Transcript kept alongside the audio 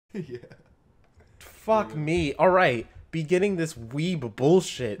Yeah. Fuck me. Alright. Beginning this weeb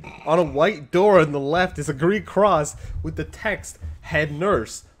bullshit. On a white door on the left is a Greek cross with the text head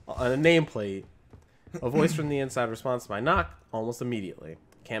nurse on a nameplate. A voice from the inside responds to my knock almost immediately.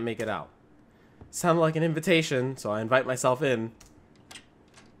 Can't make it out. Sounded like an invitation, so I invite myself in.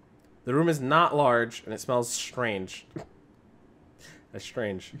 The room is not large, and it smells strange. That's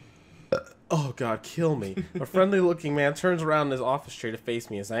strange. Oh god, kill me. A friendly-looking man turns around in his office chair to face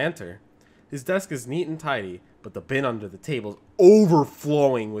me as I enter. His desk is neat and tidy, but the bin under the table is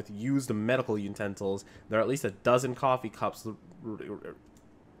overflowing with used medical utensils. There are at least a dozen coffee cups.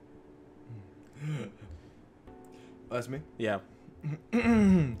 That's me? Yeah.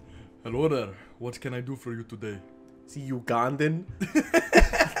 Hello there. What can I do for you today? Is he Ugandan?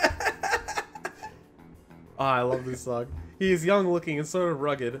 Oh, I love this song. He is young looking and sort of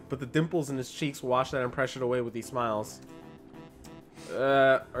rugged, but the dimples in his cheeks wash that impression away with he smiles.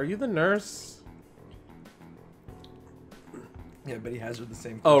 Are you the nurse? Yeah, but he has her the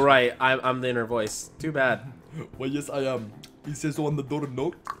same question. Oh, right. I'm the inner voice. Too bad. Well, yes, I am. He says so on the door,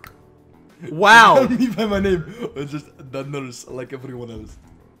 no? Wow! Call me by my name. It's just the nurse, like everyone else.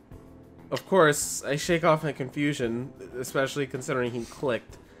 Of course, I shake off my confusion, especially considering he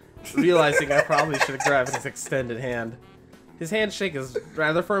clicked, realizing I probably should have grabbed his extended hand. His handshake is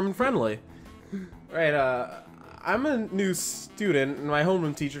rather firm and friendly. Right, I'm a new student, and my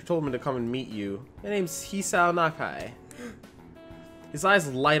homeroom teacher told me to come and meet you. My name's Hisao Nakai. His eyes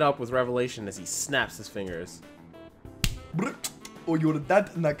light up with revelation as he snaps his fingers. Oh, you're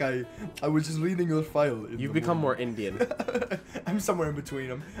that Nakai. I was just reading your file. You've become more Indian. I'm somewhere in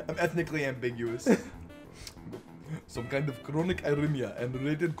between. I'm ethnically ambiguous. Some kind of chronic ironia and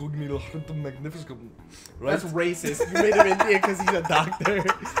related cognitive magnificent. Right? That's racist. You made him Indian because he's a doctor.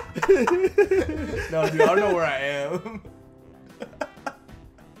 No, dude, I don't know where I am.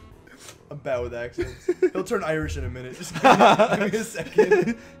 I'm bad with accents. He'll turn Irish in a minute. Just give me a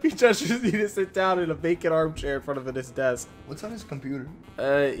second. He just need to sit down in a vacant armchair in front of his desk. What's on his computer?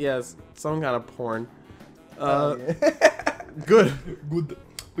 Yes, some kind of porn. Yeah. Good. Good.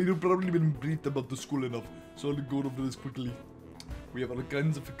 But you've probably been briefed about the school enough, so I'll go over this quickly. We have all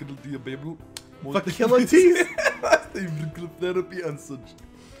kinds of faculty available. Facilities? Physical therapy and such.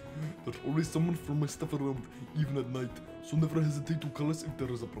 There's always someone from my staff around, even at night, so never hesitate to call us if there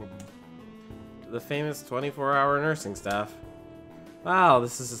is a problem. The famous 24-hour nursing staff. Wow,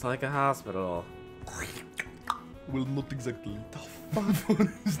 this is just like a hospital. Well, not exactly. For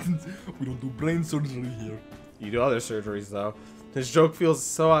instance, we don't do brain surgery here. You do other surgeries, though. His joke feels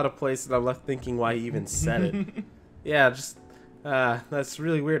so out of place that I'm left thinking why he even said it. Yeah, just, that's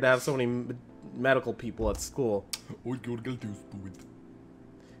really weird to have so many medical people at school. Oh, you're guilty of it.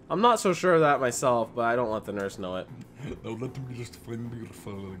 I'm not so sure of that myself, but I don't let the nurse know it. Now let me just find your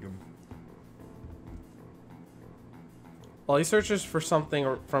file again. While he searches for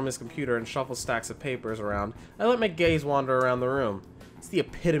something from his computer and shuffles stacks of papers around, I let my gaze wander around the room. It's the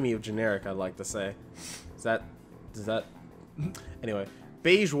epitome of generic, I'd like to say. Is that... Anyway.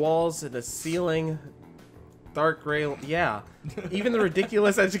 Beige walls and a ceiling. Dark gray... Yeah. Even the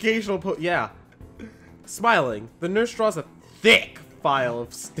ridiculous educational yeah. Smiling. The nurse draws a thick file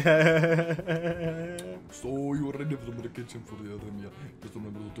of So you're ready for the medication for the anemia. Just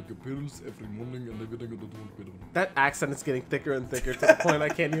remember to take your pills every morning and everything will be better. That accent is getting thicker and thicker to the point I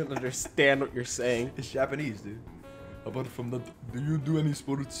can't even understand what you're saying. It's Japanese, dude. Apart from that, do you do any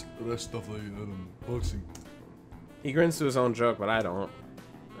sports or stuff like boxing? He grins to his own joke, but I don't.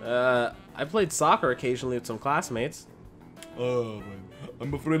 I played soccer occasionally with some classmates. Right.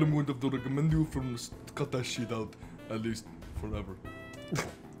 I'm afraid I'm going to have to recommend you from cut that shit out, at least forever.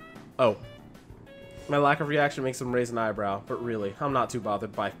 Oh. My lack of reaction makes him raise an eyebrow, but really, I'm not too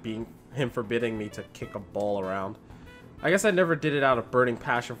bothered by him forbidding me to kick a ball around. I guess I never did it out of burning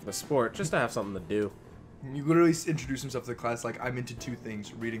passion for the sport, just to have something to do. You literally introduced himself to the class like, I'm into two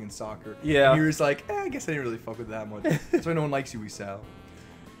things, reading and soccer. Yeah. And he was like, I guess I didn't really fuck with that much. That's why no one likes you, Isao.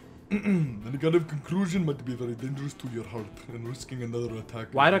 Any kind of conclusion might be very dangerous to your heart and risking another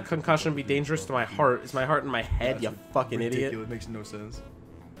attack. Why'd a concussion be dangerous to my heart? Is my heart in my head, That's you fucking ridiculous. idiot? It makes no sense.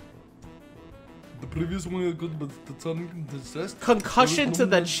 The previous one was good, but the tongue, the chest... Concussion to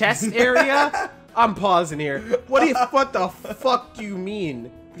the chest area? I'm pausing here. What the fuck do you mean?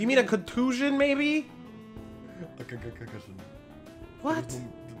 Do you mean a contusion, maybe? A concussion. What?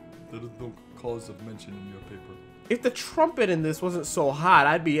 There is no cause of mention in your paper. If the trumpet in this wasn't so hot,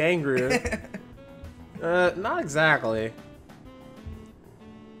 I'd be angrier. Not exactly.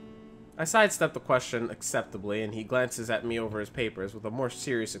 I sidestep the question acceptably, and he glances at me over his papers with a more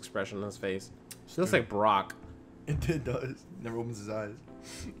serious expression on his face. He looks like Brock. It does. Never opens his eyes.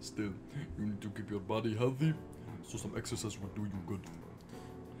 Still, you need to keep your body healthy, so some exercise will do you good.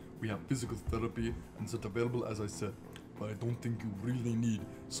 We have physical therapy and such available as I said, but I don't think you really need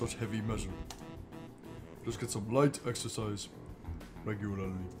such heavy measure. Just get some light exercise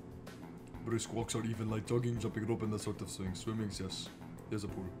regularly. Brisk walks or even light jogging, jumping rope and that sort of thing. Swimming, yes. There's a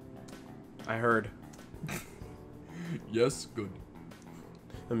pool. I heard. Yes, good.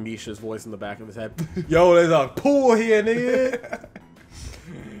 And Misha's voice in the back of his head. Yo, there's a pool here, nigga.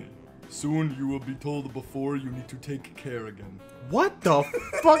 Soon you will be told before you need to take care again. What the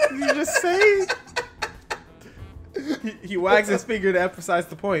fuck did you just say? He wags his finger to emphasize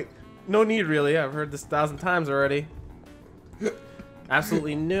the point. No need, really. I've heard this 1,000 times already.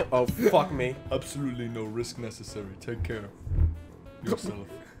 Absolutely no. Oh, fuck me. Absolutely no risk necessary. Take care. Yourself.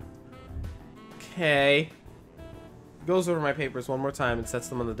 Okay. Goes over my papers one more time and sets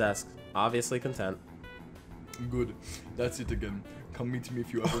them on the desk. Obviously content. Good. That's it again. Come meet me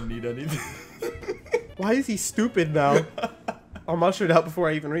if you ever need anything. Why is he stupid now? I'm ushered out before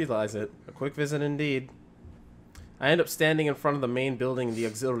I even realize it. A quick visit indeed. I end up standing in front of the main building and the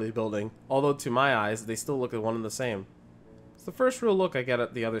auxiliary building, although to my eyes, they still look at one and the same. It's the first real look I get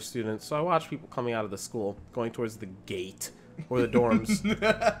at the other students, so I watch people coming out of the school, going towards the gate, or the dorms.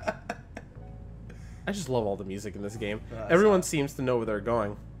 I just love all the music in this game. Everyone seems to know where they're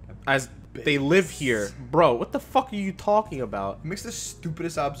going. As they live here. Bro, what the fuck are you talking about? He makes the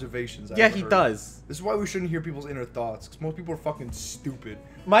stupidest observations I've Yeah, ever he heard. does. This is why we shouldn't hear people's inner thoughts, because most people are fucking stupid.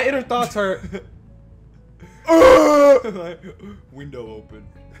 My inner thoughts are... Window open.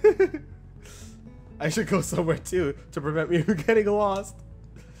 I should go somewhere too, to prevent me from getting lost.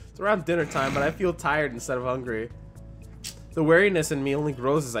 It's around dinner time, but I feel tired instead of hungry. The wariness in me only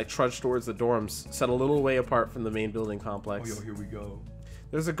grows as I trudge towards the dorms, set a little way apart from the main building complex. Oh, yo, here we go.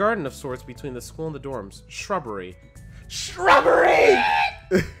 There's a garden of sorts between the school and the dorms. Shrubbery. Shrubbery!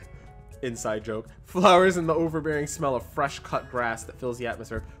 Inside joke. Flowers and the overbearing smell of fresh cut grass that fills the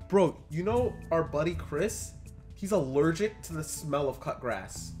atmosphere. Bro, you know our buddy Chris? He's allergic to the smell of cut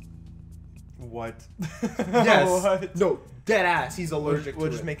grass. What? Yes. What? No, dead ass. He's allergic Would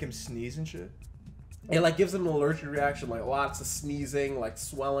to just it. make him sneeze and shit? It like gives him an allergic reaction, like lots of sneezing, like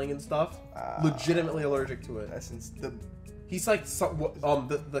swelling and stuff. Legitimately allergic to it. He's like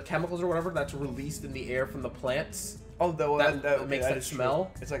the chemicals or whatever that's released in the air from the plants. Oh, that makes that is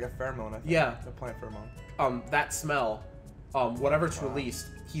smell. True. It's like a pheromone, I think. Yeah. The plant pheromone. That smell, whatever's released,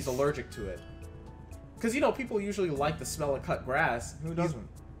 he's allergic to it. Cause you know people usually like the smell of cut grass. Who doesn't?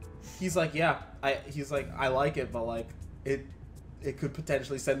 He's like, yeah, I like it, but like it could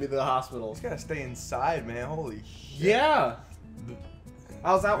potentially send me to the hospital. He's gotta stay inside, man. Holy shit. Yeah.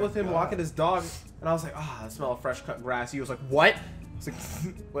 I was out with him walking his dog, and I was like, ah, I smell of fresh cut grass. He was like, what? I was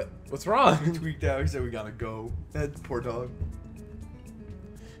like, what's wrong? He tweaked out. He said, we gotta go. Poor dog.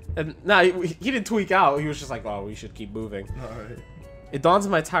 And nah, he didn't tweak out. He was just like, oh, we should keep moving. Alright. It dawns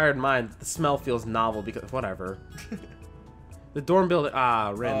in my tired mind that the smell feels novel because, whatever. The dorm building,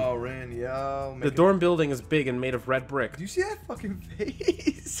 Rin. Oh, Rin, yo. The dorm building is big and made of red brick. Do you see that fucking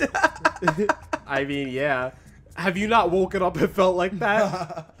face? I mean, yeah. Have you not woken up and felt like that?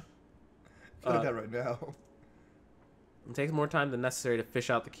 I feel like that right now. It takes more time than necessary to fish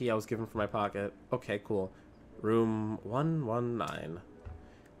out the key I was given from my pocket. Okay, cool. Room 119.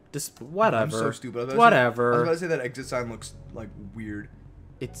 Just whatever. I'm so stupid. Whatever. I was about to say that exit sign looks like weird.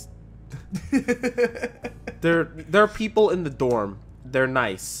 It's there are people in the dorm. They're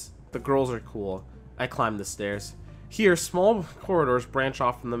nice. The girls are cool. I climb the stairs. Here, small corridors branch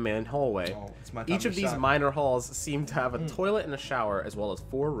off from the main hallway. Oh, it's my time Each to of these shine. minor halls seem to have a toilet and a shower, as well as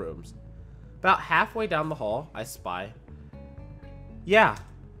 4 rooms. About halfway down the hall, I spy. Yeah.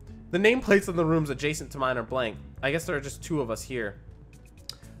 The nameplates on the rooms adjacent to mine are blank. I guess there are just 2 of us here.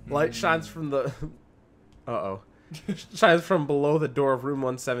 Light shines from the... shines from below the door of room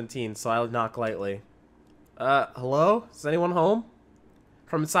 117, so I'll knock lightly. Hello? Is anyone home?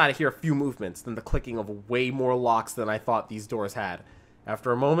 From inside, I hear a few movements, then the clicking of way more locks than I thought these doors had.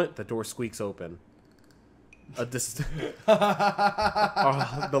 After a moment, the door squeaks open. The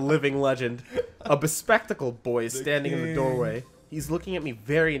living legend. A bespectacled boy is standing in the doorway. He's looking at me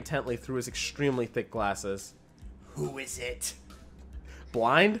very intently through his extremely thick glasses. Who is it?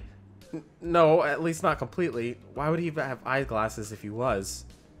 Blind? No, at least not completely. Why would he even have eyeglasses if he was?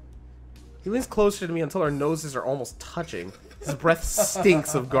 He leans closer to me until our noses are almost touching. His breath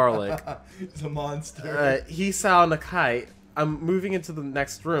stinks of garlic. He's a monster. Hisao Nakai. I'm moving into the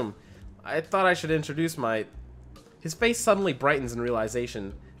next room. I thought I should introduce my... His face suddenly brightens in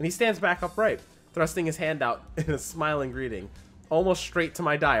realization, and he stands back upright, thrusting his hand out in a smiling greeting, almost straight to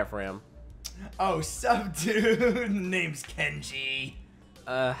my diaphragm. Oh, sup, dude? Name's Kenji.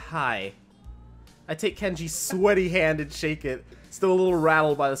 Hi. I take Kenji's sweaty hand and shake it, still a little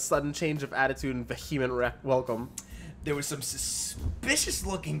rattled by the sudden change of attitude and vehement welcome. There was some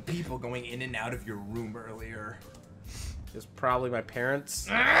suspicious-looking people going in and out of your room earlier. It was probably my parents.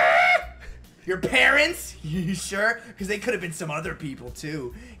 Your parents? You sure? Because they could have been some other people,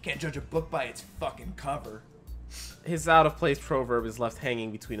 too. Can't judge a book by its fucking cover. His out-of-place proverb is left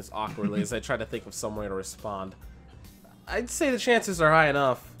hanging between us awkwardly as I try to think of some way to respond. I'd say the chances are high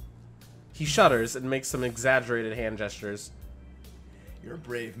enough. He shudders and makes some exaggerated hand gestures. You're a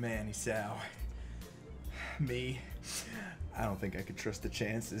brave man, Isao. Me? I don't think I could trust the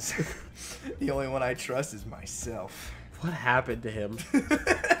chances. The only one I trust is myself. What happened to him?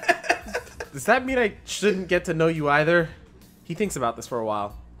 Does that mean I shouldn't get to know you either? He thinks about this for a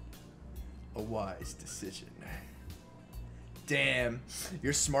while. A wise decision. Damn,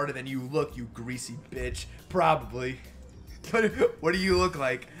 you're smarter than you look, you greasy bitch. Probably. But what do you look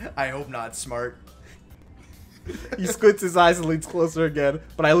like? I hope not smart. He squints his eyes and leans closer again,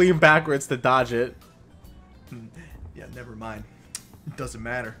 but I lean backwards to dodge it. Yeah, never mind. It doesn't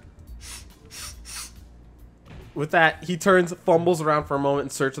matter. With that, he turns, fumbles around for a moment in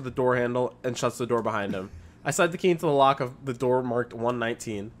search of the door handle, and shuts the door behind him. I slide the key into the lock of the door marked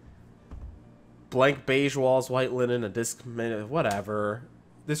 119. Blank beige walls, white linen, a disc, whatever.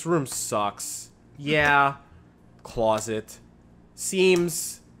 This room sucks. Yeah. Closet.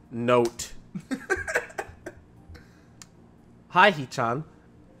 Seems. Note. Hi, Hichan.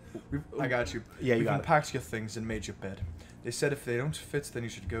 I got you. Yeah, you We've got it. unpacked your things and made your bed. They said if they don't fit, then you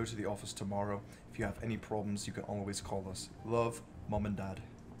should go to the office tomorrow. If you have any problems, you can always call us. Love, Mom and Dad.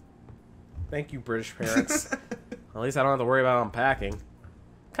 Thank you, British parents. At least I don't have to worry about unpacking.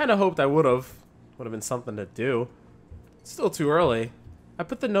 Kind of hoped I would have. Would have been something to do. Still too early. I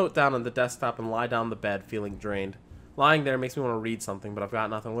put the note down on the desktop and lie down on the bed, feeling drained. Lying there makes me want to read something, but I've got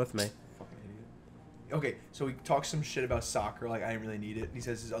nothing with me. Fucking idiot. Okay, so he talks some shit about soccer, like I didn't really need it. And he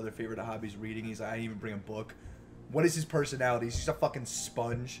says his other favorite hobby is reading. He's like, I didn't even bring a book. What is his personality? He's just a fucking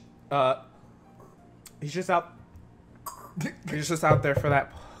sponge. He's just out. He's just out there for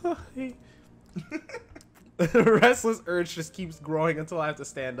that. The restless urge just keeps growing until I have to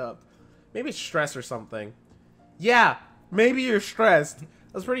stand up. Maybe it's stress or something. Yeah, maybe you're stressed. I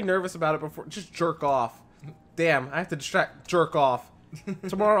was pretty nervous about it before. Just jerk off. Damn, I have to jerk off.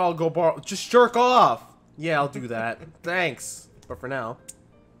 Tomorrow I'll go just jerk off. Yeah, I'll do that. Thanks. But for now.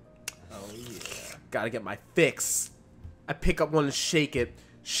 Oh, yeah. Gotta get my fix. I pick up one and shake it,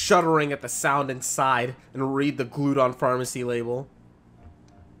 shuddering at the sound inside, and read the glued-on pharmacy label.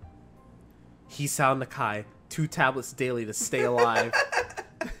 Hisao Nakai, 2 tablets daily to stay alive.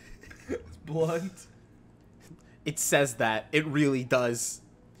 It's blunt. It says that. It really does.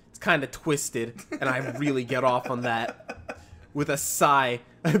 It's kind of twisted, and I really get off on that. With a sigh,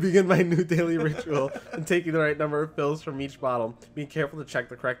 I begin my new daily ritual and taking the right number of pills from each bottle, being careful to check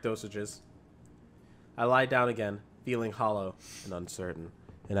the correct dosages. I lie down again, feeling hollow and uncertain.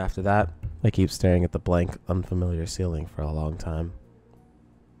 And after that, I keep staring at the blank, unfamiliar ceiling for a long time.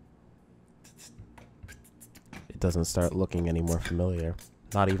 It doesn't start looking any more familiar.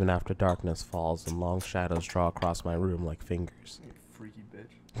 Not even after darkness falls and long shadows draw across my room like fingers. You freaky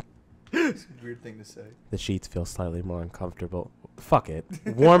bitch. It's a weird thing to say. The sheets feel slightly more uncomfortable. Fuck it.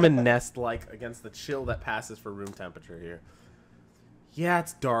 Warm and nest-like against the chill that passes for room temperature here. Yeah,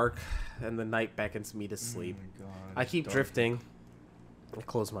 it's dark, and the night beckons me to sleep. Oh my god. I keep drifting. I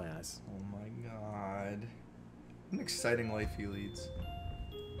close my eyes. Oh my god. What an exciting life he leads.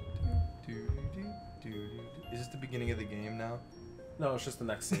 Is this the beginning of the game now? No, it's just the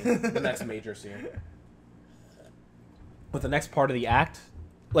next scene. The next major scene. With the next part of the act,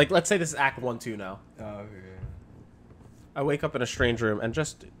 like, let's say this is Act 1, 2 now. Oh, okay. I wake up in a strange room, and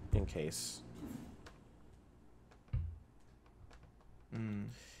just in case.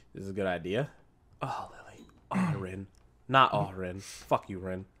 This is a good idea. Oh, Lily. Oh, Rin. Not oh, Rin. Fuck you,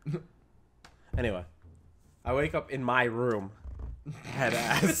 Rin. Anyway. I wake up in my room. Head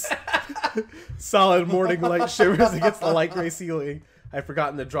ass. Solid morning light shivers against the light gray ceiling. I'd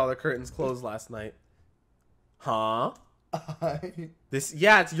forgotten to draw the curtains closed last night. Huh?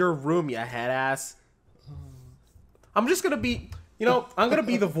 Yeah, it's your room, you head ass. I'm just gonna be, I'm gonna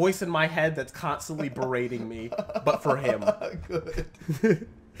be the voice in my head that's constantly berating me, but for him. Good.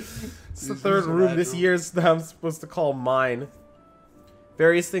 It's the third room this year's that I'm supposed to call mine.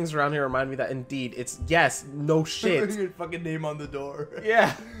 Various things around here remind me that indeed it's no shit. Your fucking name on the door.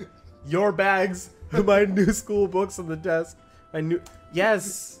 Yeah. Your bags, my new school books on the desk.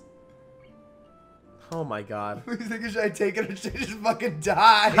 Yes. Oh my god. You think should I take it or should I just fucking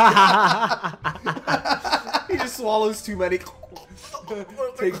die? He just swallows too many.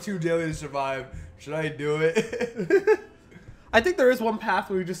 Take 2 daily to survive. Should I do it? I think there is one path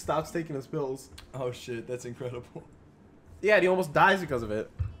where he just stops taking his pills. Oh shit, that's incredible. Yeah, and he almost dies because of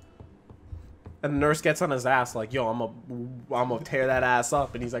it. And the nurse gets on his ass like, yo, I'm gonna tear that ass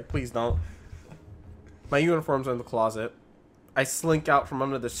up. And he's like, please don't. My uniforms are in the closet. I slink out from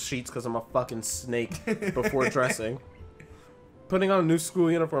under the sheets because I'm a fucking snake before dressing. Putting on a new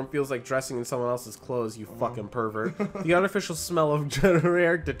school uniform feels like dressing in someone else's clothes, you fucking pervert. The unofficial smell of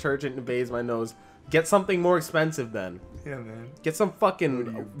generic detergent invades my nose. Get something more expensive then. Yeah, man. Get some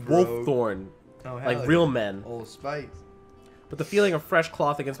fucking Wolfthorn. Oh, Like real men. Old Spice. But the feeling of fresh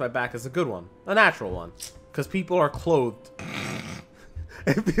cloth against my back is a good one. A natural one. Because people are clothed.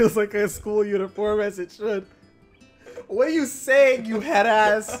 It feels like a school uniform as it should. What are you saying, you head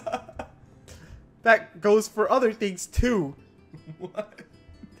ass? That goes for other things too. What?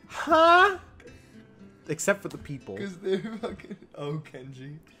 Huh? Except for the people. Because they're fucking... Oh,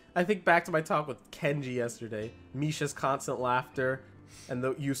 Kenji. I think back to my talk with Kenji yesterday. Misha's constant laughter and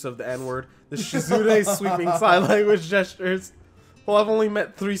the use of the N-word. The Shizune's sweeping sign language gestures. Well, I've only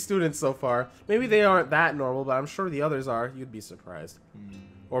met 3 students so far. Maybe they aren't that normal, but I'm sure the others are. You'd be surprised.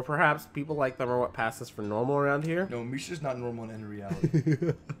 Or perhaps people like them are what passes for normal around here? No, Misha's not normal in any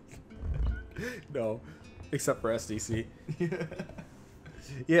reality. No. Except for SDC.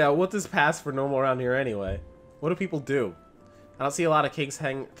 Yeah, what does pass for normal around here anyway? What do people do? I don't see a lot of kinks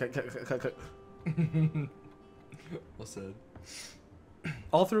hang... Well said.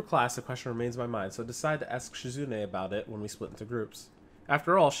 All through class, the question remains in my mind, so I decided to ask Shizune about it when we split into groups.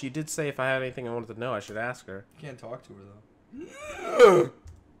 After all, she did say if I had anything I wanted to know, I should ask her. You can't talk to her, though.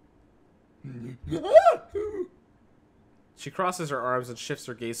 She crosses her arms and shifts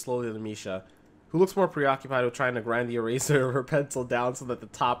her gaze slowly to Misha, who looks more preoccupied with trying to grind the eraser of her pencil down so that the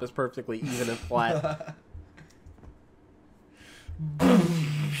top is perfectly even and flat.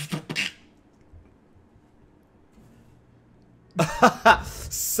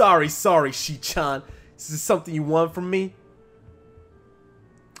 Sorry, Shi-chan. Is this something you want from me?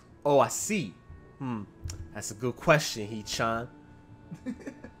 Oh, I see. That's a good question, He-chan.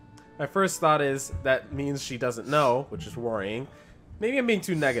 My first thought is that means she doesn't know, which is worrying. Maybe I'm being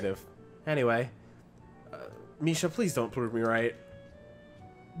too negative. Anyway, Misha, please don't prove me right.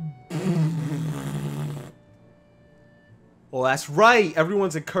 Well, that's right.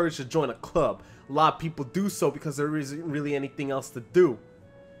 Everyone's encouraged to join a club. A lot of people do so because there isn't really anything else to do.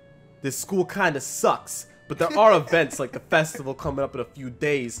 This school kind of sucks, but there are events like the festival coming up in a few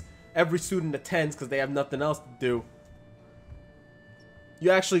days. Every student attends because they have nothing else to do. You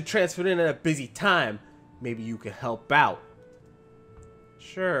actually transferred in at a busy time. Maybe you can help out.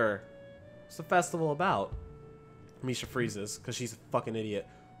 Sure. What's the festival about? Misha freezes because she's a fucking idiot.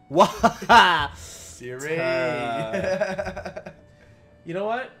 Wah! Siri. You know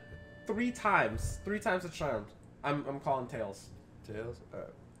what? 3 times. 3 times the charm. I'm calling tails. Tails?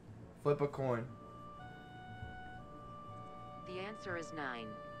 Flip a coin. The answer is 9.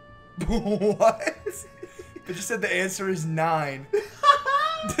 What? But you said the answer is 9.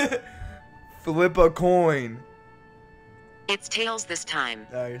 Flip a coin. It's tails this time.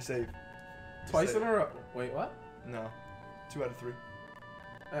 No, you're safe. Twice in a row. Wait, what? No. 2 out of 3.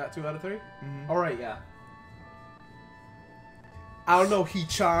 2 out of 3? Mm-hmm. Alright, yeah. I don't know,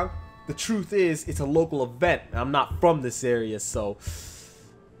 He-chan. The truth is, it's a local event. And I'm not from this area, so...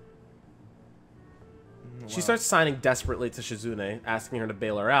 She starts signing desperately to Shizune, asking her to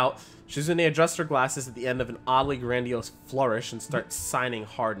bail her out. Shizune adjusts her glasses at the end of an oddly grandiose flourish and starts signing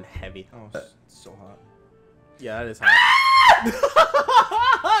hard and heavy. Oh, it's so hot. Yeah, that is hot.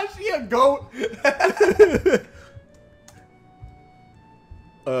 She a goat?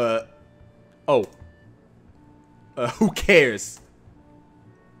 Who cares?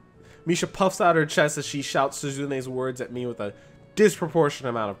 Misha puffs out her chest as she shouts Suzune's words at me with a disproportionate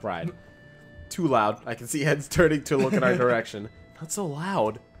amount of pride. Too loud. I can see heads turning to look in our direction. Not so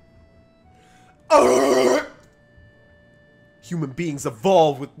loud. Human beings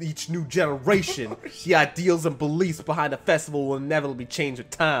evolve with each new generation. The ideals and beliefs behind the festival will inevitably change with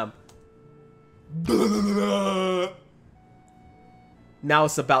time. Now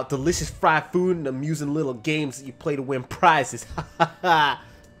it's about delicious fried food and amusing little games that you play to win prizes.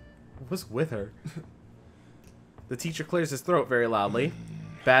 What's with her? The teacher clears his throat very loudly.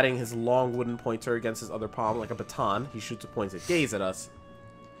 Batting his long wooden pointer against his other palm like a baton, he shoots a pointed gaze at us.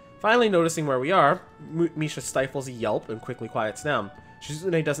 Finally noticing where we are, Misha stifles a yelp and quickly quiets down.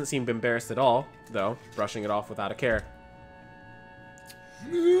 Shizune doesn't seem embarrassed at all, though, brushing it off without a care.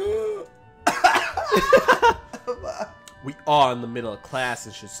 We are in the middle of class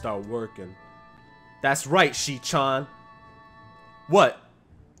and should start working. That's right, Shi-chan. What?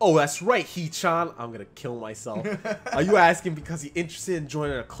 Oh, that's right, Hee-chan. I'm gonna kill myself. Are you asking because you're interested in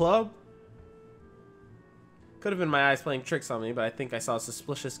joining a club? Could have been my eyes playing tricks on me, but I think I saw a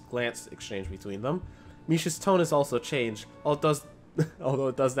suspicious glance exchange between them. Misha's tone has also changed, although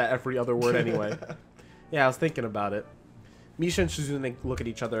it does that every other word anyway. Yeah, I was thinking about it. Misha and Shizune look at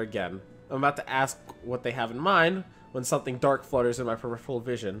each other again. I'm about to ask what they have in mind when something dark flutters in my peripheral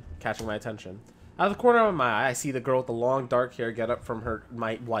vision, catching my attention. Out of the corner of my eye, I see the girl with the long dark hair get up from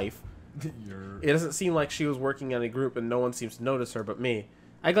my wife. It doesn't seem like she was working in a group and no one seems to notice her but me.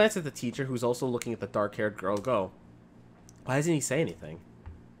 I glance at the teacher who's also looking at the dark-haired girl go. Why doesn't he say anything?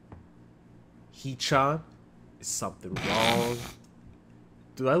 Hee-chan? Is something wrong?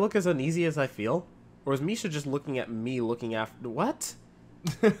 Do I look as uneasy as I feel? Or is Misha just looking at me looking after... What?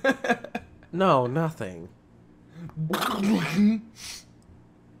 No, nothing.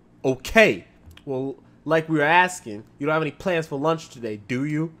 Okay. Well, like we were asking, you don't have any plans for lunch today, do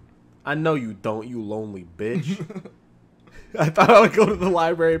you? I know you don't, you lonely bitch. I thought I would go to the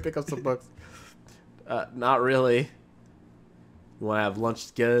library and pick up some books. Not really. You want to have lunch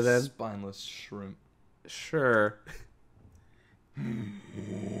together then? Spineless shrimp. Sure.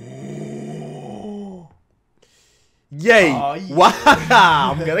 Yay! Aw, yeah.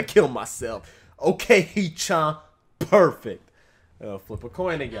 Wow! I'm gonna kill myself. Okay, Hee-chan. Perfect. Flip a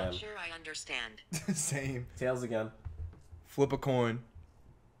coin again. Not sure I understand. Same. Tails again. Flip a coin.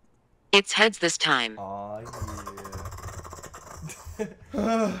 It's heads this time. Aw,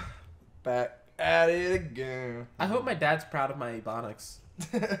 yeah. Back at it again. I hope my dad's proud of my Ebonics.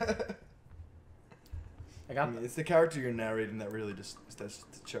 I mean, it's the character you're narrating that really just that's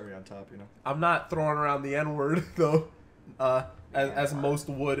the cherry on top, you know. I'm not throwing around the N-word though, as most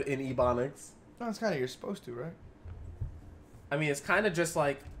would in Ebonics. No, it's kind of you're supposed to, right? I mean, it's kind of just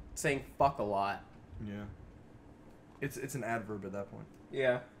like saying fuck a lot. Yeah. It's an adverb at that point.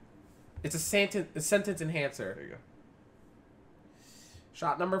 Yeah. It's a sentence enhancer. There you go.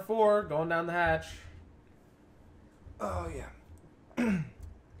 Shot number 4, going down the hatch. Oh yeah.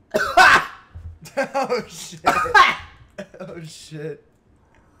 Oh shit. Oh shit.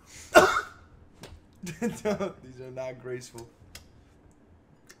 No, these are not graceful.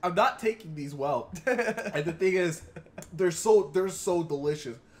 I'm not taking these well. And the thing is, they're so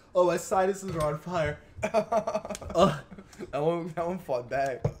delicious. Oh, my sinuses are on fire. That one fought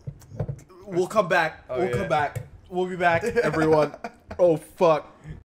back. We'll come back. Oh, We'll yeah. come back. We'll be back, everyone. Oh, fuck.